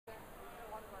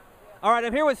All right,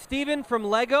 I'm here with Steven from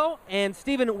Lego, and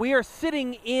Steven, we are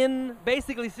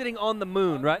basically sitting on the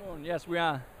moon, right? Moon. Yes, we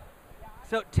are.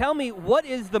 So tell me, what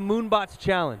is the Moonbots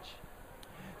Challenge?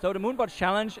 So the Moonbots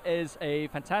Challenge is a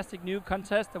fantastic new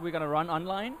contest that we're going to run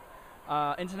online,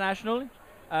 internationally.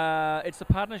 It's a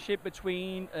partnership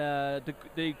between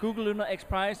the Google Lunar X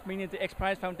Prize, meaning the X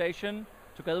Prize Foundation,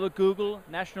 together with Google,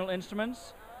 National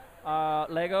Instruments,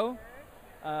 Lego.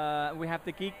 We have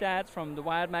the Geek Dads from the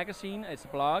Wired magazine. It's a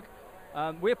blog.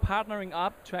 We're partnering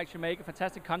up to actually make a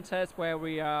fantastic contest where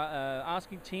we are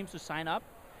asking teams to sign up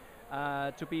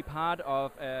to be part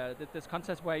of this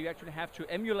contest, where you actually have to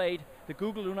emulate the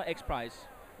Google Lunar X Prize,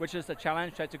 which is a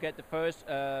challenge to get the first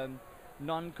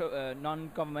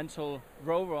non-governmental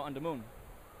rover on the moon.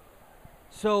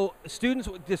 So students,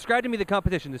 describe to me the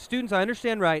competition. The students, I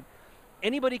understand right,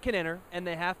 anybody can enter, and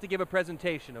they have to give a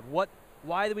presentation of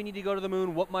why do we need to go to the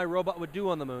moon, what my robot would do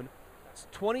on the moon.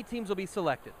 20 teams will be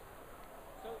selected.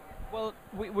 Well,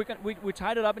 we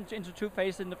tied it up into two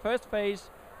phases. In the first phase,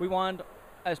 we want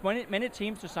as many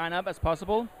teams to sign up as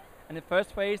possible. And in the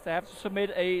first phase, they have to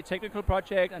submit a technical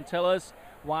project and tell us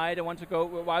why they want to go,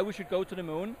 why we should go to the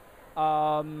moon.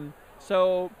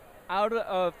 So out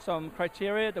of some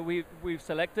criteria that we've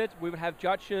selected, we will have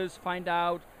judges find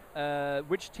out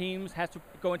which teams has to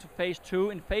go into phase 2.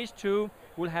 In phase 2,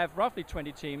 we'll have roughly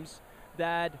 20 teams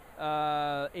that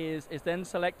is then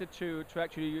selected to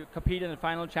actually compete in the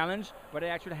final challenge, where they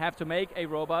actually have to make a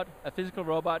robot, a physical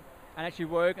robot, and actually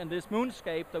work in this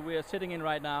moonscape that we are sitting in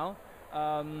right now.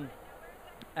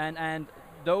 And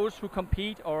those who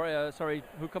compete, or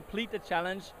who complete the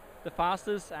challenge the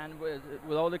fastest and with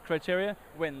all the criteria,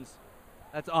 wins.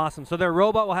 That's awesome. So their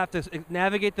robot will have to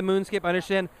navigate the moonscape. I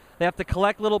understand they have to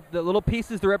collect the little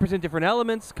pieces to represent different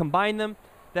elements, combine them.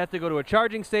 They have to go to a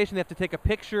charging station. They have to take a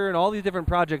picture, and all these different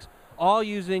projects, all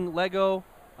using Lego,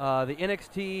 the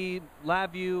NXT,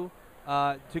 LabVIEW,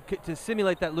 to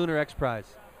simulate that Lunar X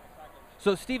Prize.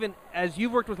 So, Steven, as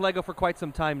you've worked with Lego for quite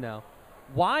some time now,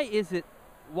 why is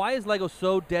Lego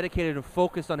so dedicated and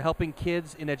focused on helping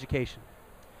kids in education?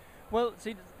 Well,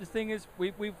 see, the thing is,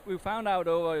 we found out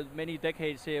over many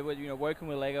decades here, with working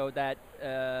with Lego, that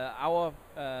our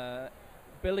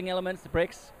building elements, the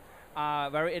bricks, are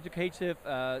very educative.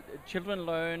 Children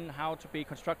learn how to be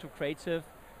constructive, creative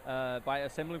by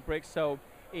assembling bricks. So,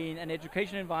 in an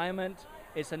education environment,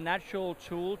 it's a natural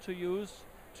tool to use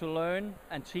to learn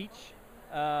and teach.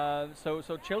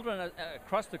 So children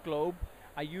across the globe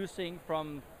are using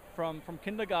from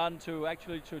kindergarten to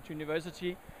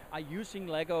university, are using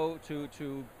Lego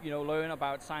to learn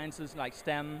about sciences like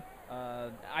STEM,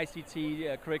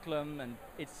 ICT curriculum, and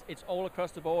it's all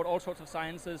across the board, all sorts of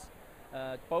sciences,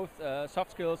 both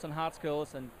soft skills and hard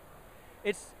skills. And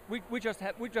we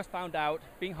just found out,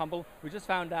 being humble, we just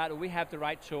found out that we have the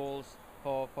right tools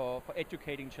for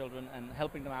educating children and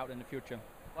helping them out in the future.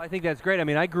 Well, I think that's great. I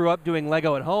mean, I grew up doing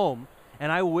Lego at home,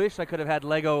 and I wish I could have had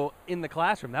Lego in the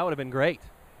classroom. That would have been great.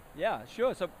 Yeah,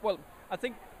 sure. So, well, I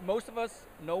think most of us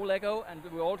know Lego, and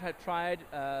we all have tried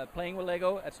playing with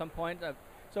Lego at some point.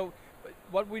 So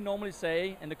what we normally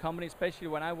say in the company, especially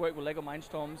when I work with Lego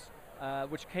Mindstorms,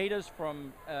 which caters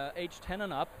from age 10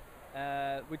 and up,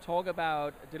 we talk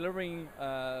about delivering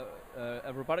a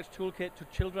robotics toolkit to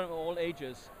children of all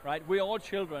ages, right? We're all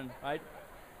children, right?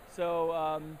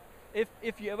 So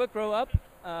if you ever grow up,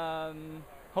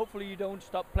 hopefully you don't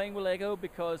stop playing with Lego,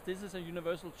 because this is a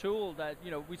universal tool that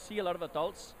we see a lot of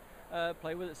adults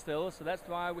play with it still. So that's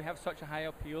why we have such a high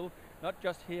appeal, not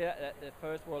just here at the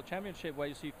first World Championship where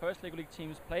you see first Lego League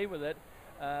teams play with it.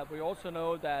 We also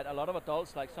know that a lot of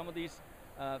adults, like some of these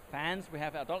fans, we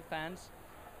have adult fans,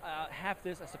 have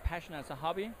this as a passion, as a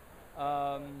hobby,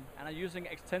 and are using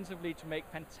it extensively to make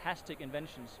fantastic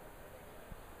inventions.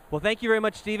 Well, thank you very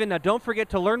much, Steven. Now, don't forget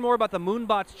to learn more about the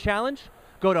Moonbots Challenge.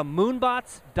 Go to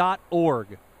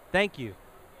moonbots.org. Thank you.